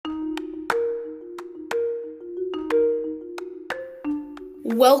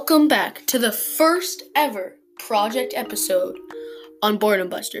Welcome back to the first ever project episode on Boredom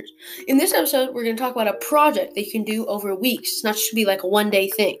Busters. In this episode, we're going to talk about a project that you can do over weeks. It's not just be like a one-day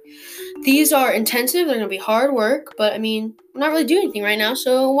thing. These are intensive. They're going to be hard work, but we're not really doing anything right now,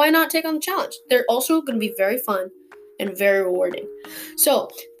 so why not take on the challenge? They're also going to be very fun and very rewarding. So,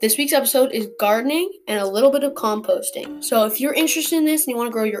 this week's episode is gardening and a little bit of composting. So, if you're interested in this and you want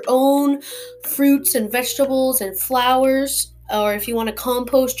to grow your own fruits and vegetables and flowers, or if you want to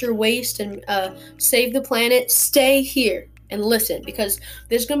compost your waste and save the planet, stay here and listen, because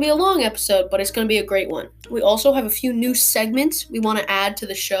this is going to be a long episode, but it's going to be a great one. We also have a few new segments we want to add to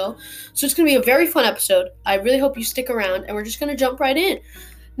the show, so it's going to be a very fun episode. I really hope you stick around, and we're just going to jump right in.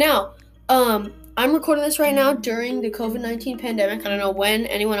 Now, I'm recording this right now during the COVID-19 pandemic. I don't know when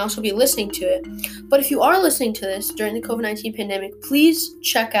anyone else will be listening to it, but if you are listening to this during the COVID-19 pandemic, please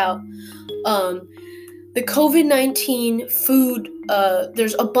check out the COVID-19 food.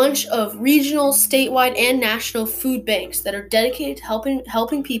 There's a bunch of regional, statewide, and national food banks that are dedicated to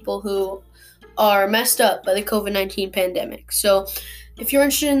helping people who are messed up by the COVID-19 pandemic. So if you're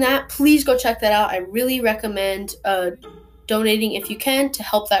interested in that, please go check that out. I really recommend donating if you can to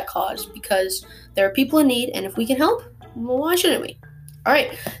help that cause, because there are people in need, and if we can help, well, why shouldn't we? All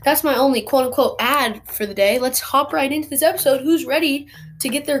right, that's my only quote-unquote ad for the day. Let's hop right into this episode. Who's ready to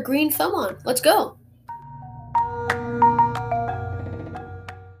get their green thumb on? Let's go.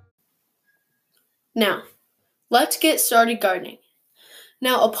 Now, let's get started gardening.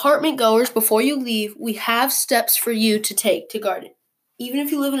 Now, apartment goers, before you leave, we have steps for you to take to garden. Even if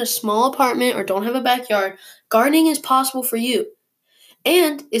you live in a small apartment or don't have a backyard, gardening is possible for you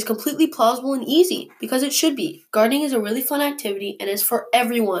and is completely plausible and easy, because it should be. Gardening is a really fun activity and is for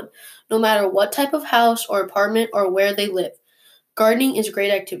everyone, no matter what type of house or apartment or where they live. Gardening is a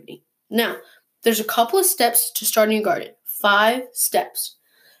great activity. Now, there's a couple of steps to starting a garden. 5 steps.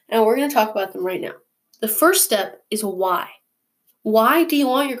 And we're going to talk about them right now. The first step is why. Why do you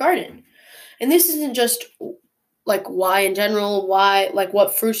want your garden? And this isn't just like why in general, why, like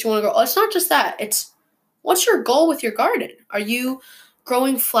what fruits you want to grow. It's not just that. It's what's your goal with your garden? Are you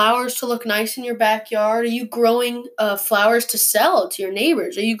growing flowers to look nice in your backyard? Are you growing flowers to sell to your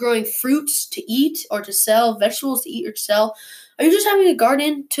neighbors? Are you growing fruits to eat or to sell, vegetables to eat or to sell? Are you just having a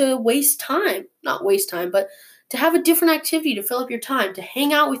garden to waste time? Not waste time, but to have a different activity to fill up your time, to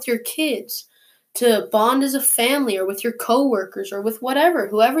hang out with your kids, to bond as a family or with your coworkers or with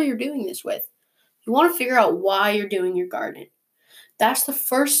whoever you're doing this with. You want to figure out why you're doing your garden. That's the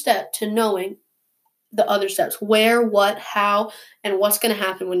first step to knowing the other steps: where, what, how, and what's going to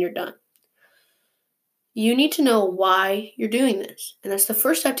happen when you're done. You need to know why you're doing this. And that's the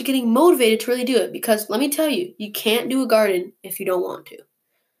first step to getting motivated to really do it. Because let me tell you, you can't do a garden if you don't want to.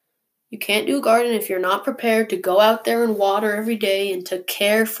 You can't do a garden if you're not prepared to go out there and water every day and to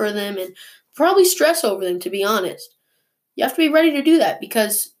care for them and probably stress over them, to be honest. You have to be ready to do that,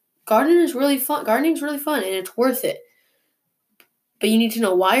 because gardening is really fun. Gardening is really fun and it's worth it. But you need to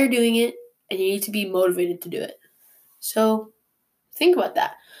know why you're doing it, and you need to be motivated to do it. So think about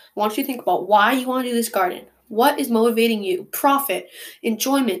that. I want you to think about why you want to do this garden. What is motivating you? Profit,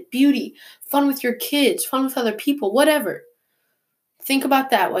 enjoyment, beauty, fun with your kids, fun with other people, whatever. Think about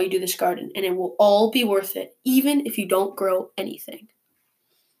that while you do this garden, and it will all be worth it, even if you don't grow anything.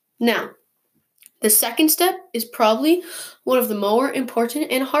 Now, the second step is probably one of the more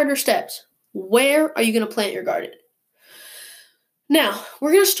important and harder steps. Where are you going to plant your garden? Now,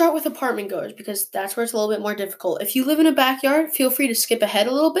 we're going to start with apartment goers, because that's where it's a little bit more difficult. If you live in a backyard, feel free to skip ahead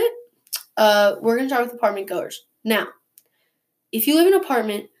a little bit. We're going to start with apartment goers. Now, if you live in an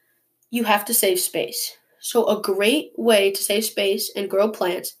apartment, you have to save space. So a great way to save space and grow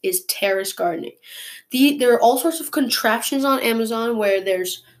plants is terrace gardening. There are all sorts of contraptions on Amazon where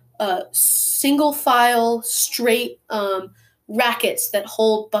there's single file, straight rackets that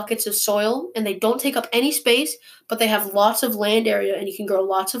hold buckets of soil, and they don't take up any space, but they have lots of land area, and you can grow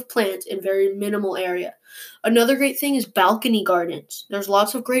lots of plants in very minimal area. Another great thing is balcony gardens. There's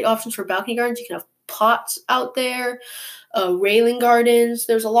lots of great options for balcony gardens. You can have pots out there, railing gardens.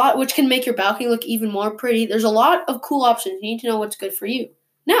 There's a lot which can make your balcony look even more pretty. There's a lot of cool options. You need to know what's good for you.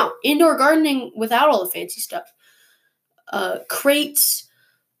 Now, indoor gardening without all the fancy stuff. Crates,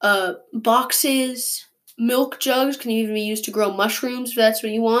 boxes, milk jugs can even be used to grow mushrooms if that's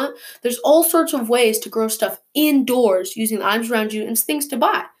what you want. There's all sorts of ways to grow stuff indoors using the items around you and things to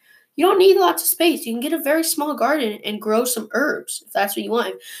buy. You don't need lots of space. You can get a very small garden and grow some herbs if that's what you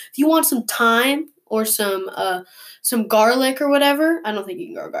want. If you want some thyme or some garlic or whatever, I don't think you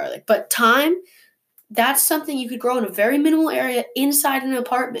can grow garlic, but thyme, that's something you could grow in a very minimal area inside an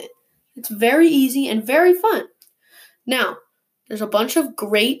apartment. It's very easy and very fun. Now, There's a bunch of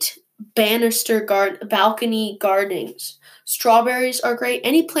great balcony gardenings. Strawberries are great.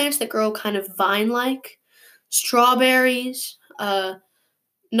 Any plants that grow kind of vine-like. Strawberries,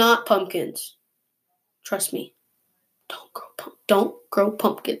 not pumpkins. Trust me. Don't grow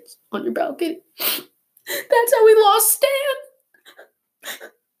pumpkins on your balcony. That's how we lost Stan.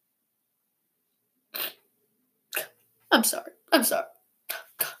 I'm sorry.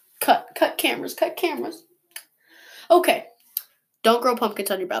 Cut cameras. Okay. Don't grow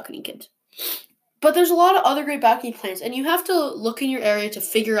pumpkins on your balcony, kids. But there's a lot of other great balcony plants, and you have to look in your area to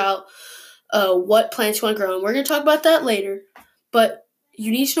figure out what plants you want to grow. And we're going to talk about that later. But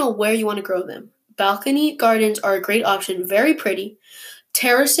you need to know where you want to grow them. Balcony gardens are a great option. Very pretty.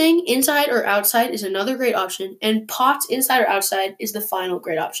 Terracing inside or outside is another great option. And pots inside or outside is the final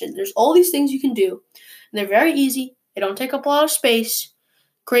great option. There's all these things you can do. And they're very easy. They don't take up a lot of space.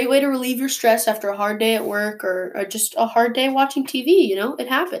 Great way to relieve your stress after a hard day at work or just a hard day watching TV. It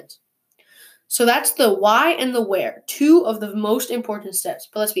happens. So that's the why and the where. 2 of the most important steps.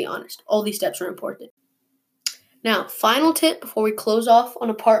 But let's be honest. All these steps are important. Now, final tip before we close off on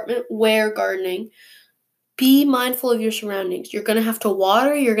apartment where gardening. Be mindful of your surroundings. You're going to have to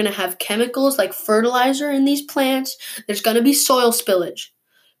water. You're going to have chemicals like fertilizer in these plants. There's going to be soil spillage.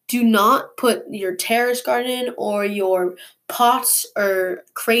 Do not put your terrace garden or your pots or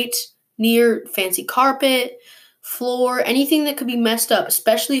crates near fancy carpet, floor, anything that could be messed up,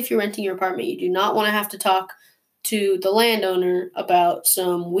 especially if you're renting your apartment. You do not want to have to talk to the landowner about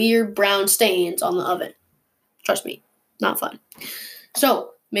some weird brown stains on the oven. Trust me, not fun.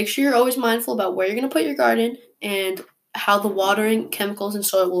 So make sure you're always mindful about where you're going to put your garden and how the watering, chemicals, and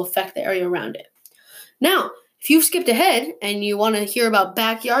soil will affect the area around it. Now, if you've skipped ahead and you want to hear about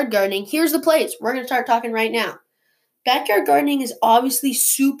backyard gardening, here's the place. We're going to start talking right now. Backyard gardening is obviously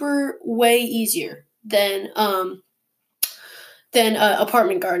super way easier than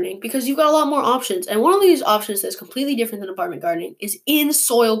apartment gardening because you've got a lot more options. And one of these options that's completely different than apartment gardening is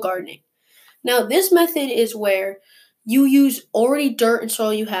in-soil gardening. Now, this method is where you use already dirt and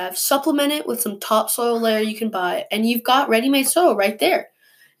soil you have, supplement it with some topsoil layer you can buy, and you've got ready-made soil right there.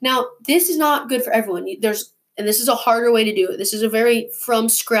 Now, this is not good for everyone. And this is a harder way to do it. This is a very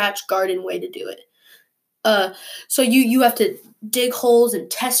from-scratch garden way to do it. So you have to dig holes and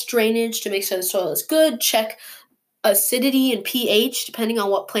test drainage to make sure the soil is good, check acidity and pH depending on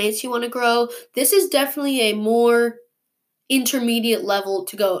what plants you want to grow. This is definitely a more intermediate level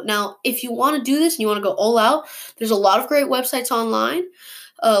to go. Now, if you want to do this and you want to go all out, there's a lot of great websites online,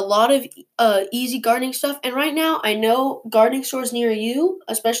 a lot of easy gardening stuff. And right now, I know gardening stores near you,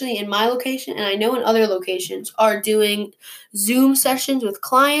 especially in my location, and I know in other locations, are doing Zoom sessions with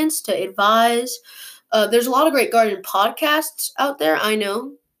clients to advise. There's a lot of great garden podcasts out there. I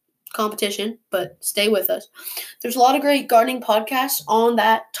know, competition, but stay with us. There's a lot of great gardening podcasts on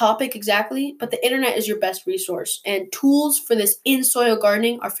that topic exactly, but the internet is your best resource. And tools for this in-soil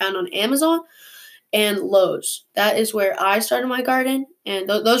gardening are found on Amazon and Lowe's. That is where I started my garden, and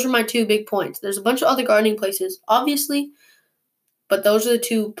those are my 2 big points. There's a bunch of other gardening places, obviously, but those are the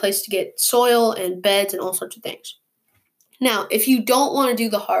 2 places to get soil and beds and all sorts of things. Now, if you don't want to do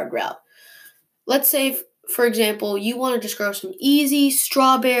the hard route, let's say, for example, you want to just grow some easy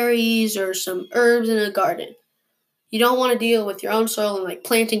strawberries or some herbs in a garden. You don't want to deal with your own soil and like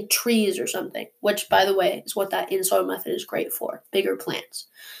planting trees or something, which, by the way, is what that in-soil method is great for, bigger plants.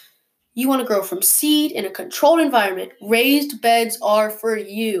 You want to grow from seed in a controlled environment. Raised beds are for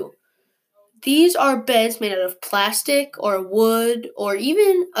you. These are beds made out of plastic or wood or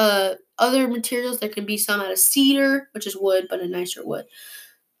even other materials. There can be some out of cedar, which is wood, but a nicer wood.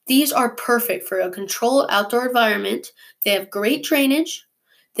 These are perfect for a controlled outdoor environment. They have great drainage.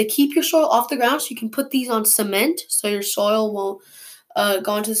 They keep your soil off the ground, so you can put these on cement so your soil won't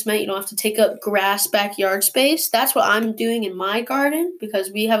go into the cement. You don't have to take up grass backyard space. That's what I'm doing in my garden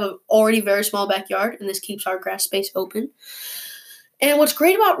because we have an already very small backyard, and this keeps our grass space open. And what's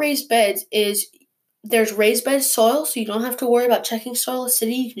great about raised beds is there's raised bed soil, so you don't have to worry about checking soil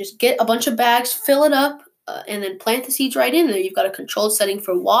acidity. You can just get a bunch of bags, fill it up, and then plant the seeds right in there. You've got a controlled setting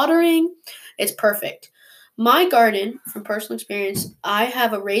for watering. It's perfect. My garden, from personal experience, I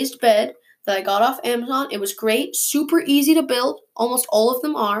have a raised bed that I got off Amazon. It was great, super easy to build. Almost all of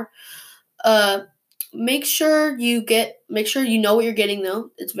them are. Make sure you know what you're getting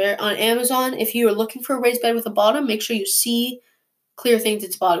though. It's very on Amazon. If you are looking for a raised bed with a bottom, make sure you see clear things at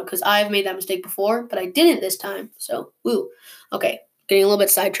its bottom because I've made that mistake before, but I didn't this time. So, okay, getting a little bit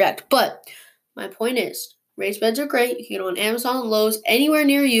sidetracked. But my point is, raised beds are great. You can get them on Amazon and Lowe's, anywhere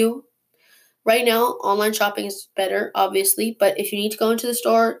near you. Right now, online shopping is better, obviously, but if you need to go into the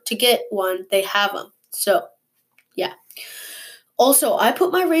store to get one, they have them. So, yeah. Also, I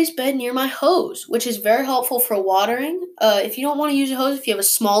put my raised bed near my hose, which is very helpful for watering. If you don't want to use a hose, if you have a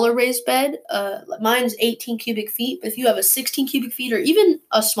smaller raised bed, mine's 18 cubic feet. But if you have a 16 cubic feet or even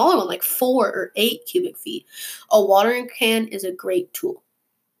a smaller one, like 4 or 8 cubic feet, a watering can is a great tool.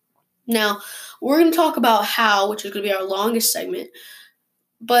 Now, we're going to talk about how, which is going to be our longest segment.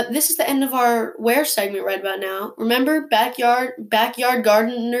 But this is the end of our where segment right about now. Remember backyard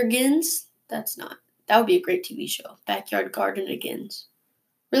gardenergins? That would be a great TV show. Backyard gardenergins.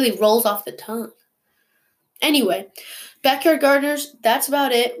 Really rolls off the tongue. Anyway, backyard gardeners, that's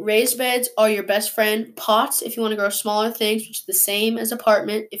about it. Raised beds are your best friend. Pots, if you want to grow smaller things, which is the same as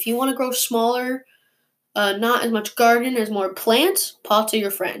apartment. If you want to grow smaller, not as much garden, as more plants, pots are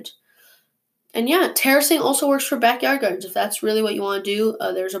your friend. And yeah, terracing also works for backyard gardens if that's really what you want to do.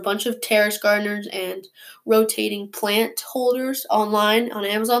 There's a bunch of terrace gardeners and rotating plant holders online on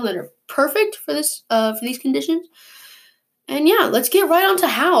Amazon that are perfect for these conditions. And yeah, let's get right on to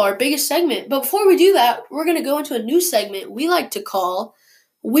how, our biggest segment. But before we do that, we're going to go into a new segment we like to call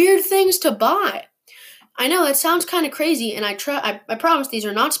Weird Things to Buy. I know that sounds kind of crazy, and I promise these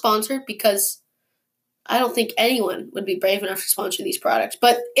are not sponsored because I don't think anyone would be brave enough to sponsor these products,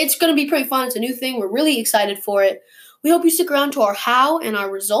 but it's going to be pretty fun. It's a new thing. We're really excited for it. We hope you stick around to our how and our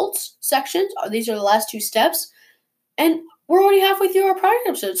results sections. These are the last 2 steps. And we're already halfway through our product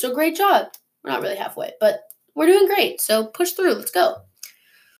episode, so great job. We're not really halfway, but we're doing great. So push through. Let's go.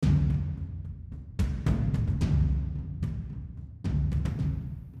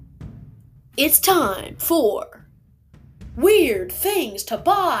 It's time for Weird Things to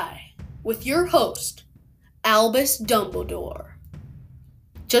Buy with your host, Albus Dumbledore.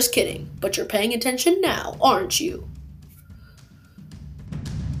 Just kidding, but you're paying attention now, aren't you?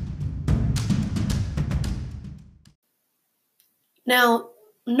 Now,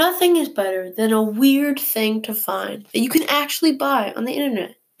 nothing is better than a weird thing to find that you can actually buy on the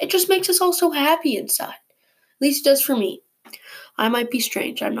internet. It just makes us all so happy inside. At least it does for me. I might be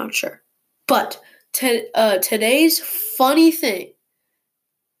strange, I'm not sure. But today's funny thing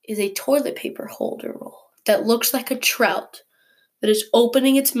is a toilet paper holder roll that looks like a trout that is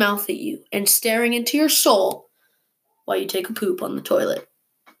opening its mouth at you and staring into your soul while you take a poop on the toilet.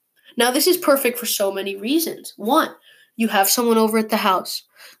 Now, this is perfect for so many reasons. 1, you have someone over at the house.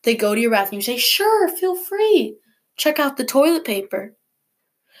 They go to your bathroom. You say, sure, feel free. Check out the toilet paper.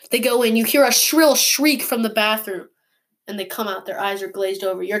 They go in. You hear a shrill shriek from the bathroom. And they come out. Their eyes are glazed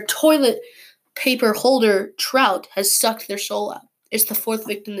over. Your toilet paper holder trout has sucked their soul out. It's the 4th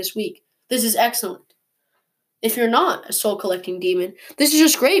victim this week. This is excellent. If you're not a soul-collecting demon, this is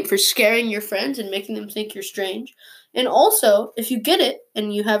just great for scaring your friends and making them think you're strange. And also, if you get it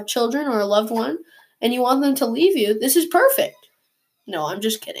and you have children or a loved one and you want them to leave you, this is perfect. No, I'm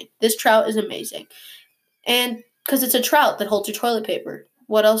just kidding. This trout is amazing. And because it's a trout that holds your toilet paper,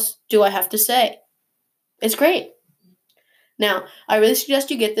 what else do I have to say? It's great. Now, I really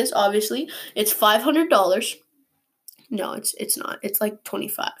suggest you get this, obviously. It's $500. No, it's not. It's like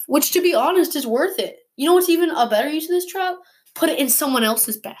 $25, which, to be honest, is worth it. You know what's even a better use of this trout? Put it in someone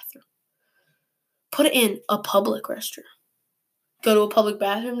else's bathroom. Put it in a public restroom. Go to a public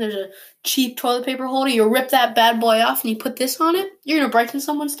bathroom, there's a cheap toilet paper holder, you rip that bad boy off and you put this on it, you're going to brighten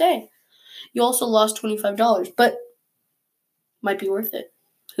someone's day. You also lost $25, but might be worth it.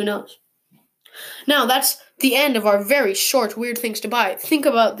 Who knows? Now, that's the end of our very short Weird Things to Buy. Think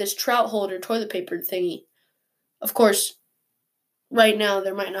about this trout holder toilet paper thingy. Of course, right now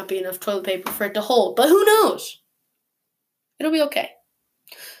there might not be enough toilet paper for it to hold, but who knows? It'll be okay.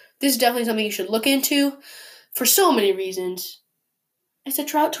 This is definitely something you should look into for so many reasons. It's a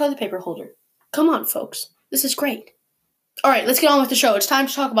trout toilet paper holder. Come on, folks. This is great. All right, let's get on with the show. It's time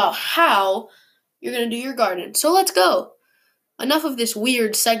to talk about how you're going to do your garden. So let's go. Enough of this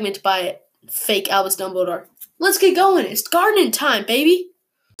weird segment by fake Albus Dumbledore. Let's get going. It's gardening time, baby.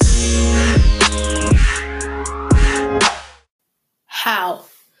 How?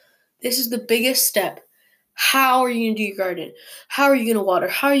 This is the biggest step. How are you going to do your garden? How are you going to water?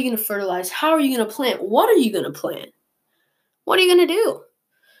 How are you going to fertilize? How are you going to plant? What are you going to plant? What are you going to do?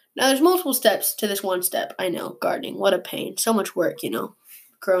 Now, there's multiple steps to this one step. I know, gardening. What a pain. So much work,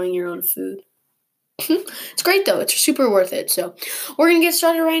 growing your own food. It's great, though. It's super worth it. So we're going to get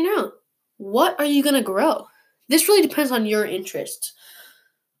started right now. What are you going to grow? This really depends on your interests.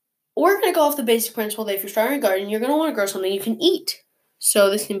 We're going to go off the basic principle that if you're starting a garden, you're going to want to grow something you can eat.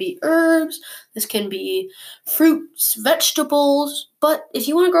 So this can be herbs, this can be fruits, vegetables, but if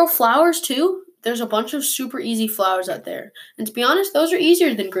you want to grow flowers too, there's a bunch of super easy flowers out there. And to be honest, those are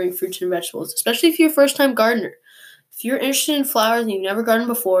easier than growing fruits and vegetables, especially if you're a first-time gardener. If you're interested in flowers and you've never gardened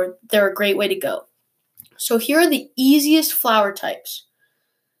before, they're a great way to go. So here are the easiest flower types.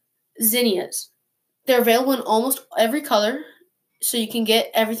 Zinnias. They're available in almost every color, so you can get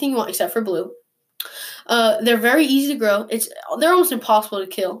everything you want except for blue. They're very easy to grow. They're almost impossible to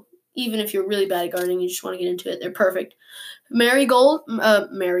kill. Even if you're really bad at gardening, you just want to get into it. They're perfect. Marigolds are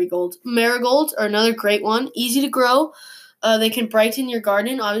another great one. Easy to grow. They can brighten your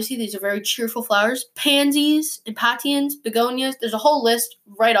garden. Obviously, these are very cheerful flowers. Pansies, impatiens, begonias. There's a whole list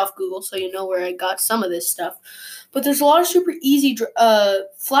right off Google, so you know where I got some of this stuff. But there's a lot of super easy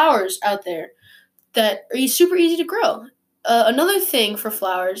flowers out there that are super easy to grow. Another thing for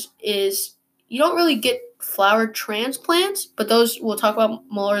flowers is you don't really get flower transplants, but those we'll talk about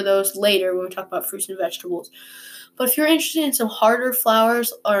more of those later when we talk about fruits and vegetables. But if you're interested in some harder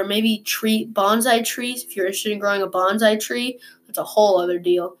flowers or maybe bonsai trees, if you're interested in growing a bonsai tree, that's a whole other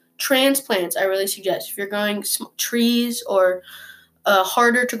deal. Transplants, I really suggest. If you're growing trees or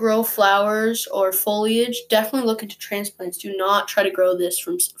harder to grow flowers or foliage, definitely look into transplants. Do not try to grow this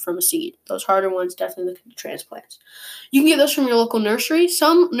from a seed. Those harder ones, definitely look into transplants. You can get those from your local nursery.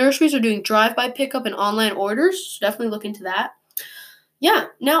 Some nurseries are doing drive-by pickup and online orders, so definitely look into that. Yeah,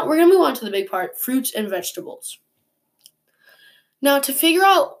 now we're going to move on to the big part, fruits and vegetables. Now, to figure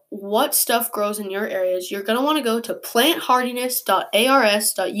out what stuff grows in your areas, you're going to want to go to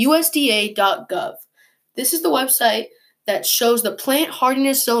planthardiness.ars.usda.gov. This is the website that shows the plant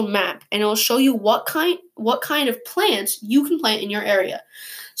hardiness zone map, and it will show you what kind of plants you can plant in your area.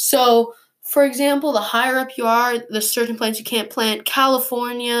 So, for example, the higher up you are, the certain plants you can't plant.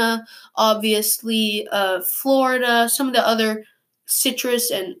 California, obviously, Florida, some of the other citrus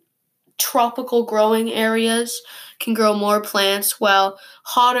and tropical growing areas can grow more plants, while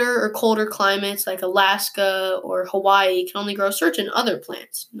hotter or colder climates like Alaska or Hawaii can only grow certain other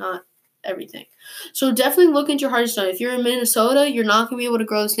plants, not everything. So definitely look into your hardiness zone. If you're in Minnesota, you're not going to be able to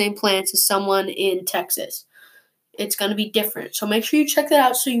grow the same plants as someone in Texas. It's going to be different. So make sure you check that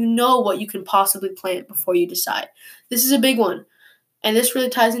out so you know what you can possibly plant before you decide. This is a big one, and this really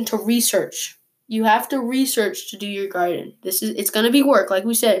ties into research. You have to research to do your garden. It's going to be work. Like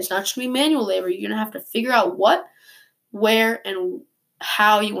we said, it's not just going to be manual labor. You're going to have to figure out what, where, and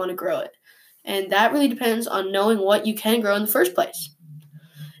how you want to grow it. And that really depends on knowing what you can grow in the first place.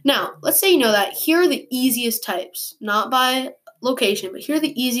 Now, let's say you know that. Here are the easiest types, not by location, but here are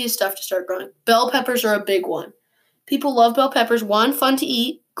the easiest stuff to start growing. Bell peppers are a big one. People love bell peppers. One, fun to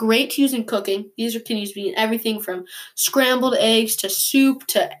eat, great to use in cooking. These can use in everything from scrambled eggs to soup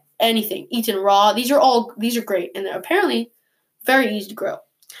to anything, eaten raw. These are great, and they're apparently very easy to grow.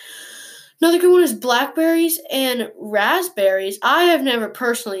 Another good one is blackberries and raspberries. I have never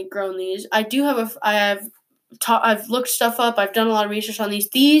personally grown these. I've looked stuff up. I've done a lot of research on these.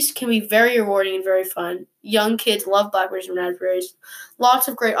 These can be very rewarding and very fun. Young kids love blackberries and raspberries. Lots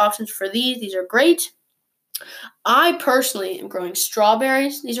of great options for these. These are great. I personally am growing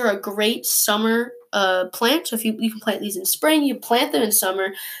strawberries. These are a great summer plant. So if you can plant these in spring, you plant them in summer.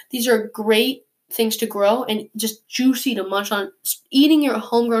 These are great things to grow and just juicy to munch on. Eating your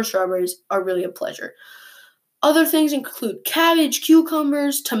homegrown strawberries are really a pleasure. Other things include cabbage,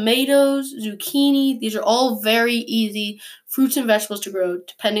 cucumbers, tomatoes, zucchini. These are all very easy fruits and vegetables to grow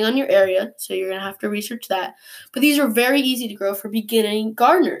depending on your area, so you're going to have to research that. But these are very easy to grow for beginning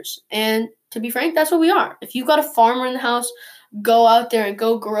gardeners. And to be frank, that's what we are. If you've got a farmer in the house, go out there and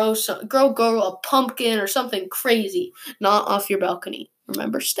go grow a pumpkin or something crazy, not off your balcony.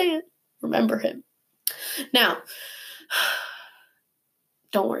 Remember Stan. Remember him. Now,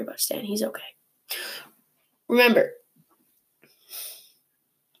 don't worry about Stan. He's okay. Remember,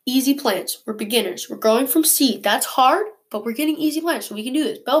 easy plants. We're beginners. We're growing from seed. That's hard, but we're getting easy plants, so we can do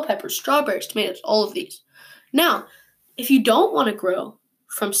this. Bell peppers, strawberries, tomatoes, all of these. Now, if you don't want to grow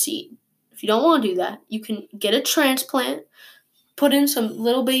from seed, if you don't want to do that, you can get a transplant, put in some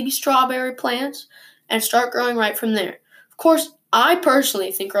little baby strawberry plants, and start growing right from there. Of course, I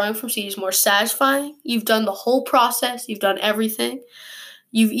personally think growing from seed is more satisfying. You've done the whole process. You've done everything.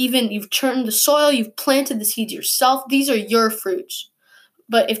 You've churned the soil. You've planted the seeds yourself. These are your fruits.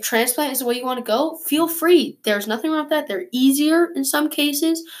 But if transplant is the way you want to go, feel free. There's nothing wrong with that. They're easier in some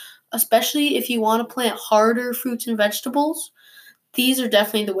cases, especially if you want to plant harder fruits and vegetables. These are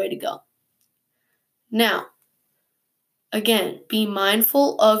definitely the way to go. Now, again, be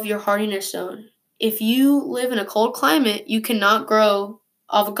mindful of your hardiness zone. If you live in a cold climate, you cannot grow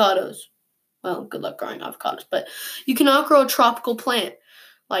avocados. Well, good luck growing avocados, but you cannot grow a tropical plant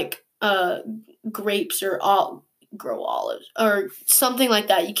like grapes or grow olives or something like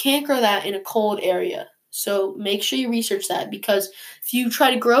that. You can't grow that in a cold area. So make sure you research that, because if you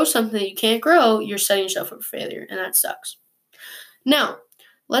try to grow something that you can't grow, you're setting yourself up for failure, and that sucks. Now,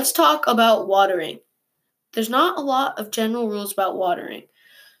 let's talk about watering. there's not a lot of general rules about watering,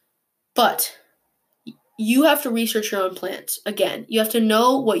 but you have to research your own plants. Again, you have to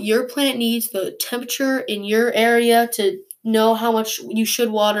know what your plant needs, the temperature in your area to know how much you should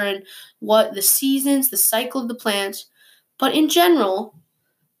water and what the seasons, the cycle of the plants. But in general,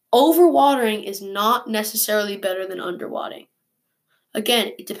 overwatering is not necessarily better than underwatering.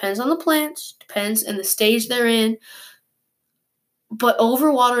 Again, it depends on the plants, depends on the stage they're in, but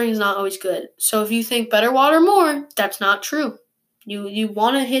overwatering is not always good. So if you think better water more, that's not true. You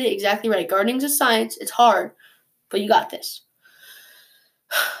want to hit it exactly right. Gardening's a science. It's hard, but you got this.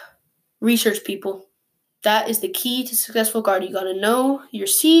 Research, people. That is the key to successful gardening. You got to know your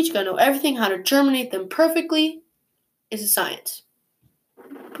seeds. You got to know everything, how to germinate them perfectly. It's a science.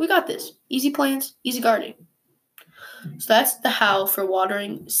 We got this. Easy plants, easy gardening. So that's the how for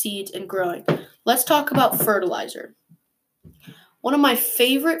watering, seeds, and growing. Let's talk about fertilizer. One of my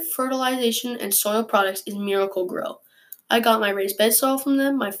favorite fertilization and soil products is Miracle-Gro. I got my raised bed soil from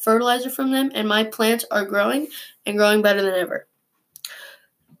them, my fertilizer from them, and my plants are growing and growing better than ever.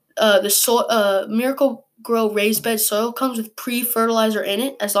 The Miracle-Gro raised bed soil comes with pre-fertilizer in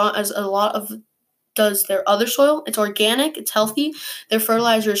it, as long as a lot of does their other soil. It's organic, it's healthy. Their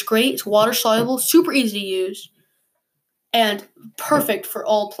fertilizer is great. It's water soluble, super easy to use, and perfect for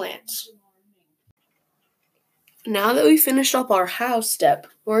all plants. Now that we finished up our how step,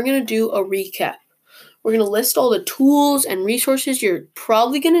 we're going to do a recap. We're going to list all the tools and resources you're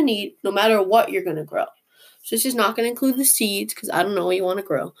probably going to need no matter what you're going to grow. So this is not going to include the seeds because I don't know what you want to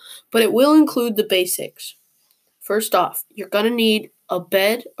grow, but it will include the basics. First off, you're going to need a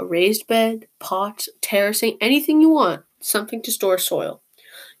bed, a raised bed, pots, terracing, anything you want, something to store soil.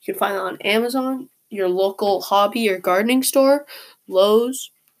 You can find that on Amazon, your local hobby or gardening store,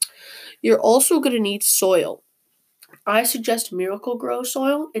 Lowe's. You're also going to need soil. I suggest Miracle-Gro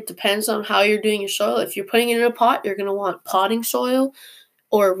soil. It depends on how you're doing your soil. If you're putting it in a pot, you're going to want potting soil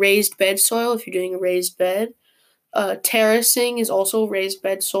or raised bed soil if you're doing a raised bed. Terracing is also raised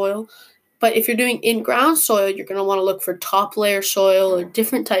bed soil. But if you're doing in-ground soil, you're going to want to look for top layer soil or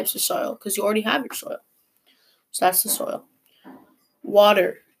different types of soil because you already have your soil. So that's the soil.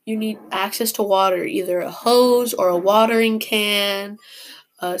 Water. You need access to water, either a hose or a watering can.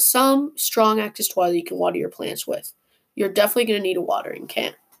 Some strong access to water you can water your plants with. You're definitely going to need a watering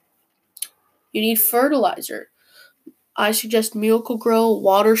can. You need fertilizer. I suggest Miracle-Gro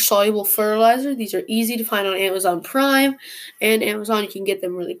water-soluble fertilizer. These are easy to find on Amazon Prime and Amazon. You can get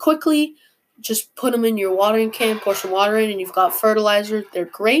them really quickly. Just put them in your watering can, pour some water in, and you've got fertilizer. They're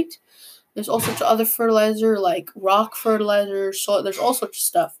great. There's all sorts of other fertilizer like rock fertilizer, soil. There's all sorts of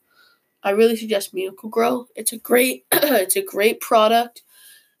stuff. I really suggest Miracle-Gro. It's a great product.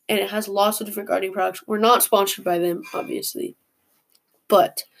 And it has lots of different gardening products. We're not sponsored by them, obviously.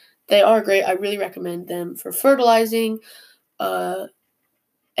 But they are great. I really recommend them for fertilizing,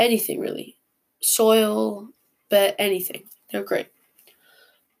 anything really. Soil, bed, anything. They're great.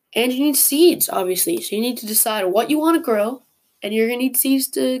 And you need seeds, obviously. So you need to decide what you want to grow. And you're going to need seeds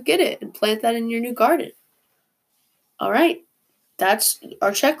to get it and plant that in your new garden. All right. That's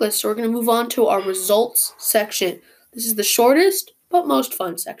our checklist. So we're going to move on to our results section. This is the shortest but most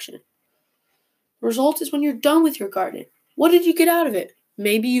fun section. Result is when you're done with your garden. What did you get out of it?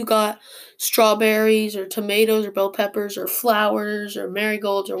 Maybe you got strawberries or tomatoes or bell peppers or flowers or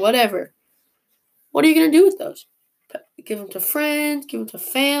marigolds or whatever. What are you going to do with those? Give them to friends, give them to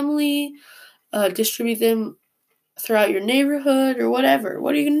family, distribute them throughout your neighborhood or whatever.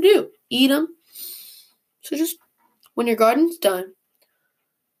 What are you going to do? Eat them? So just when your garden's done,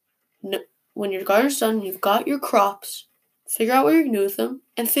 you've got your crops. Figure out what you're going to do with them,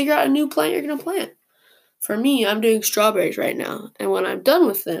 and figure out a new plant you're going to plant. For me, I'm doing strawberries right now, and when I'm done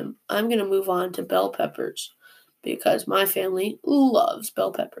with them, I'm going to move on to bell peppers, because my family loves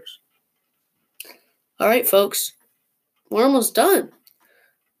bell peppers. All right, folks, we're almost done.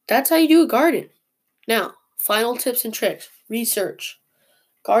 That's how you do a garden. Now, final tips and tricks. Research.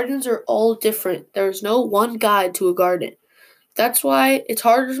 Gardens are all different. There's no one guide to a garden. That's why it's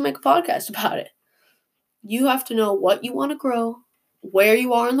harder to make a podcast about it. You have to know what you want to grow, where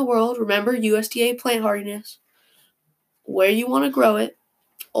you are in the world. Remember USDA plant hardiness, where you want to grow it,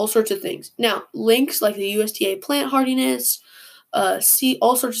 all sorts of things. Now, links like the USDA plant hardiness, see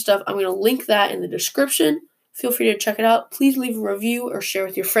all sorts of stuff. I'm going to link that in the description. Feel free to check it out. Please leave a review or share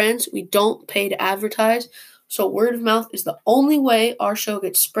with your friends. We don't pay to advertise, so word of mouth is the only way our show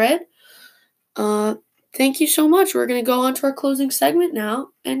gets spread. Thank you so much. We're going to go on to our closing segment now,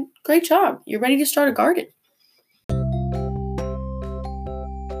 and great job. You're ready to start a garden.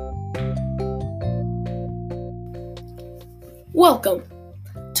 Welcome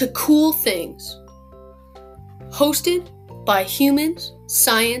to Cool Things. hosted by humans,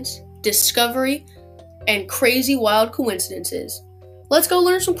 science, discovery, and crazy wild coincidences. Let's go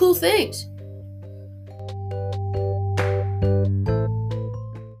learn some cool things.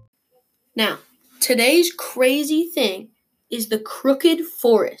 Now, today's crazy thing is the Crooked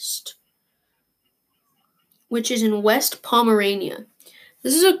Forest, which is in West Pomerania.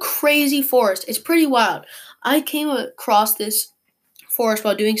 This is a crazy forest. It's pretty wild. I came across this forest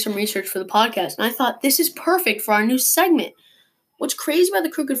while doing some research for the podcast, and I thought this is perfect for our new segment. What's crazy about the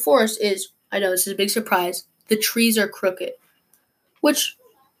Crooked Forest is, I know this is a big surprise, the trees are crooked. Which,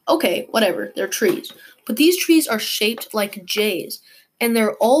 okay, whatever, they're trees. But these trees are shaped like J's, and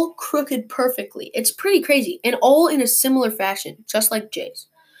they're all crooked perfectly. It's pretty crazy, and all in a similar fashion, just like J's.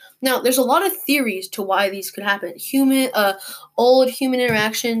 Now, there's a lot of theories to why these could happen. Old human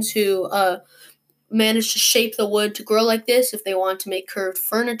interactions who managed to shape the wood to grow like this if they want to make curved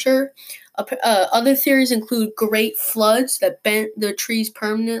furniture. Other theories include great floods that bent the trees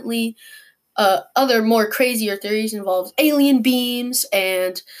permanently. Other more crazier theories involve alien beams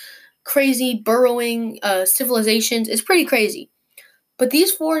and crazy burrowing civilizations. It's pretty crazy. But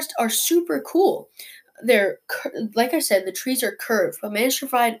these forests are super cool. They're, like I said, the trees are curved, but managed to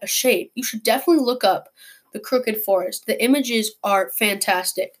provide a shape. You should definitely look up the Crooked Forest. The images are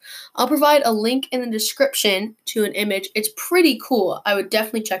fantastic. I'll provide a link in the description to an image. It's pretty cool. I would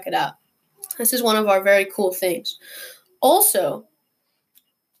definitely check it out. This is one of our very cool things. Also,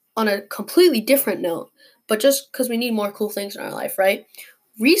 on a completely different note, but just because we need more cool things in our life, right?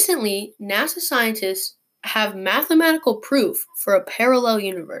 Recently, NASA scientists have mathematical proof for a parallel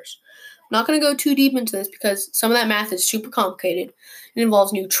universe. I'm not going to go too deep into this because some of that math is super complicated. It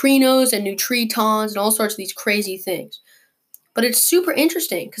involves neutrinos and neutritons and all sorts of these crazy things. But it's super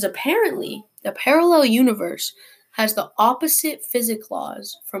interesting because apparently the parallel universe has the opposite physics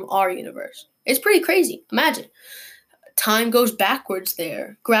laws from our universe. It's pretty crazy. Imagine. Time goes backwards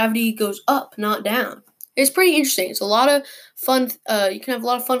there. Gravity goes up, not down. It's pretty interesting. It's a lot of fun. You can have a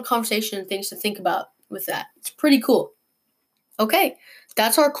lot of fun conversation and things to think about with that. It's pretty cool. Okay,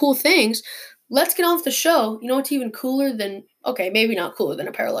 that's our cool things. Let's get on with the show. You know what's even cooler than, okay, maybe not cooler than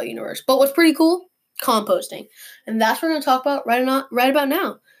a parallel universe, but what's pretty cool? Composting. And that's what we're going to talk about right about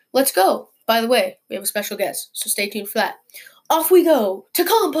now. Let's go. By the way, we have a special guest, so stay tuned for that. Off we go to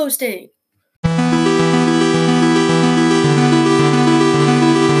composting.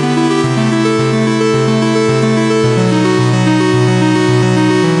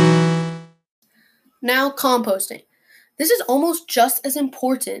 Now, composting. This is almost just as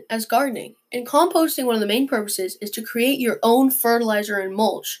important as gardening. In composting, one of the main purposes is to create your own fertilizer and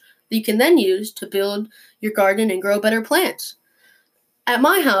mulch that you can then use to build your garden and grow better plants. At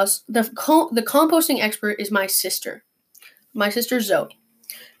my house, the composting expert is my sister Zoe.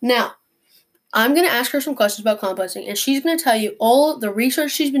 Now, I'm going to ask her some questions about composting, and she's going to tell you all the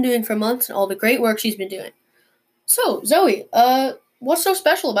research she's been doing for months and all the great work she's been doing. So, Zoe, what's so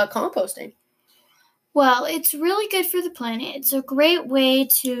special about composting? Well, it's really good for the planet. It's a great way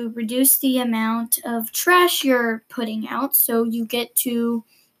to reduce the amount of trash you're putting out, so you get to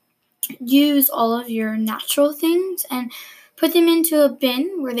use all of your natural things and put them into a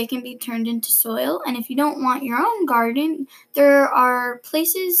bin where they can be turned into soil. And if you don't want your own garden, there are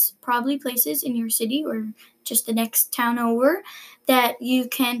probably places in your city or just the next town over, that you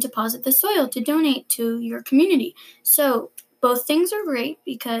can deposit the soil to donate to your community. So both things are great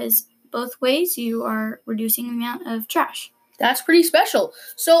because both ways you are reducing the amount of trash. That's pretty special.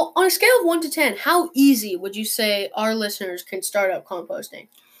 So on a scale of 1 to 10, how easy would you say our listeners can start up composting?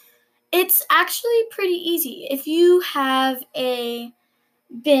 It's actually pretty easy. If you have a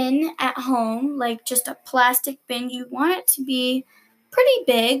bin at home, like just a plastic bin, you want it to be pretty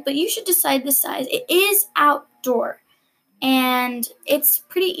big, but you should decide the size. It is outdoor, and it's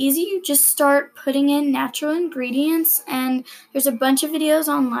pretty easy. You just start putting in natural ingredients, and there's a bunch of videos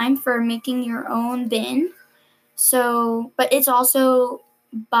online for making your own bin. So, but it's also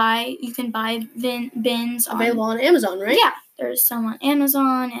you can buy bins available on Amazon, right? Yeah, there's some on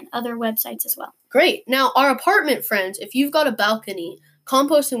Amazon and other websites as well. Great. Now, our apartment friends, if you've got a balcony,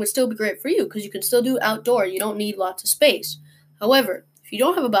 composting would still be great for you because you can still do outdoor. You don't need lots of space. However, if you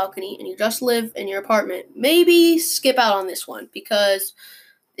don't have a balcony and you just live in your apartment, maybe skip out on this one because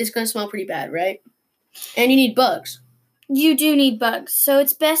it's going to smell pretty bad, right? And you need bugs. You do need bugs, so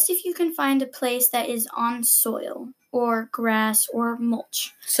it's best if you can find a place that is on soil or grass or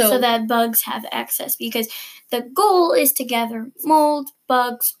mulch so that bugs have access, because the goal is to gather mold,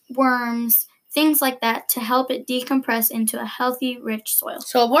 bugs, worms, things like that to help it decompress into a healthy, rich soil.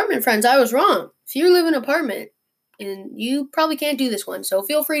 So apartment friends, I was wrong. If you live in an apartment, and you probably can't do this one, so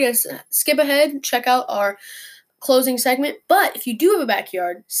feel free to skip ahead, check out our closing segment. But if you do have a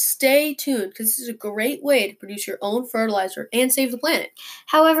backyard, stay tuned because this is a great way to produce your own fertilizer and save the planet.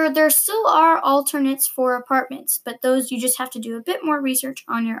 However, there still are alternates for apartments, but those you just have to do a bit more research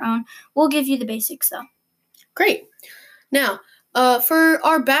on your own. We'll give you the basics, though. Great. Now, for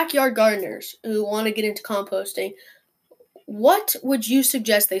our backyard gardeners who want to get into composting, what would you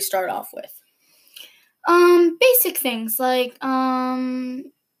suggest they start off with? Basic things like,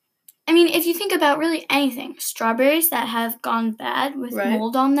 if you think about really anything, strawberries that have gone bad with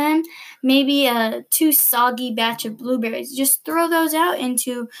mold on them, maybe a too soggy batch of blueberries, just throw those out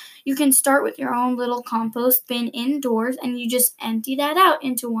you can start with your own little compost bin indoors and you just empty that out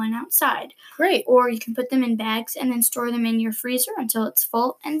into one outside. Great. Or you can put them in bags and then store them in your freezer until it's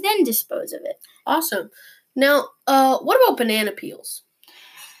full and then dispose of it. Awesome. Now, what about banana peels?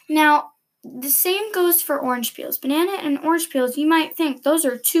 Now, the same goes for orange peels. Banana and orange peels, you might think those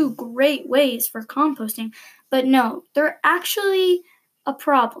are two great ways for composting, but no, they're actually a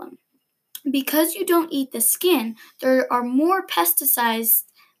problem. Because you don't eat the skin, there are more pesticides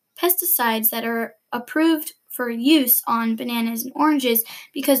that are approved for use on bananas and oranges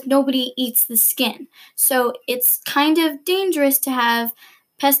because nobody eats the skin. So it's kind of dangerous to have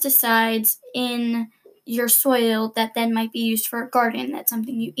pesticides in your soil that then might be used for a garden. That's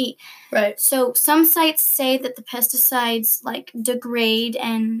something you eat. Right. So some sites say that the pesticides degrade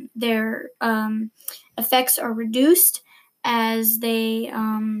and their effects are reduced as they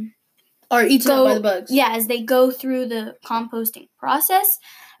are eaten up by the bugs. Yeah, as they go through the composting process.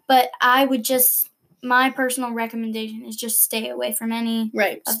 But my personal recommendation is just stay away from any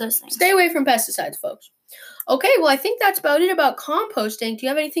of those things. Stay away from pesticides, folks. Okay, well, I think that's about it about composting. Do you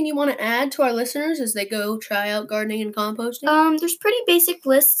have anything you want to add to our listeners as they go try out gardening and composting? There's pretty basic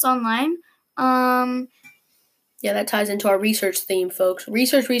lists online. Yeah, that ties into our research theme, folks.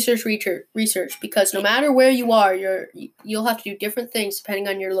 Research, because no matter where you are, you'll have to do different things depending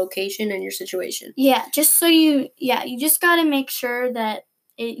on your location and your situation. Yeah, you just got to make sure that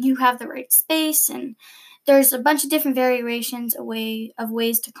you have the right space, and there's a bunch of different variations of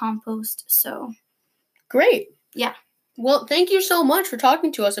ways to compost, so... Great. Yeah. Well, thank you so much for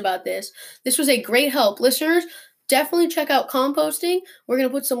talking to us about this. This was a great help. Listeners, definitely check out composting. We're going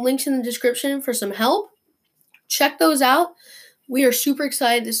to put some links in the description for some help. Check those out. We are super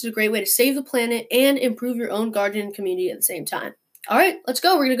excited. This is a great way to save the planet and improve your own garden and community at the same time. All right, let's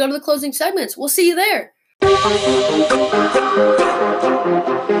go. We're going to go to the closing segments. We'll see you there.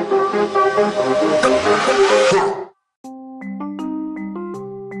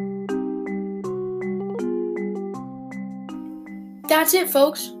 That's it,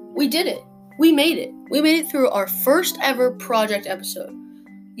 folks. We did it. We made it. We made it through our first ever project episode.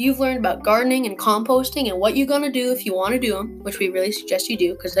 You've learned about gardening and composting and what you're going to do if you want to do them, which we really suggest you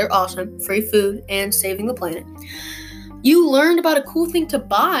do because they're awesome, free food, and saving the planet. You learned about a cool thing to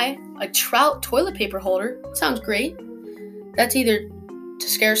buy, a Trout toilet paper holder. Sounds great. That's either to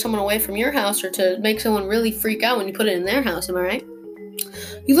scare someone away from your house or to make someone really freak out when you put it in their house, am I right?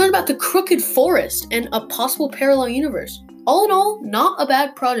 You learned about the crooked forest and a possible parallel universe. All in all, not a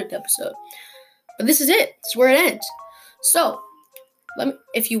bad project episode. But this is it. This is where it ends. So,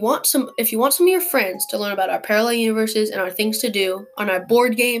 if you want some of your friends to learn about our parallel universes and our things to do on our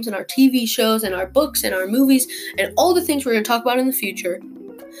board games and our TV shows and our books and our movies and all the things we're going to talk about in the future,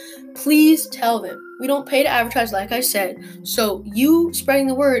 please tell them. We don't pay to advertise, like I said, so you spreading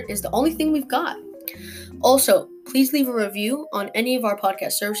the word is the only thing we've got. Also, please leave a review on any of our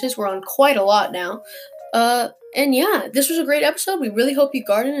podcast services. We're on quite a lot now. And yeah, this was a great episode. We really hope you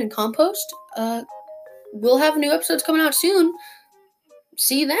garden and compost. We'll have new episodes coming out soon.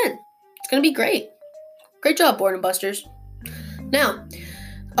 See you then. It's going to be great. Great job, Boredom Busters. Now,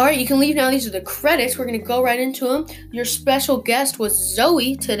 all right, you can leave now. These are the credits. We're going to go right into them. Your special guest was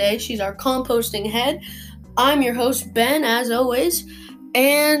Zoe today. She's our composting head. I'm your host, Ben, as always.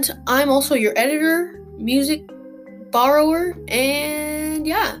 And I'm also your editor, music borrower, and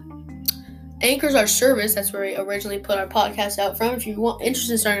yeah. Anchor's our service. That's where we originally put our podcast out from. If you're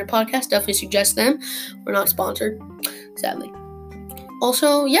interested in starting a podcast, definitely suggest them. We're not sponsored, sadly.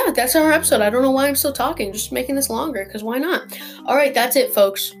 Also, yeah, that's our episode. I don't know why I'm still talking. Just making this longer, because why not? All right, that's it,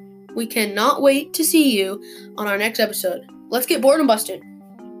 folks. We cannot wait to see you on our next episode. Let's get boredom busted.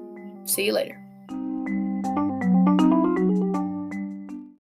 See you later.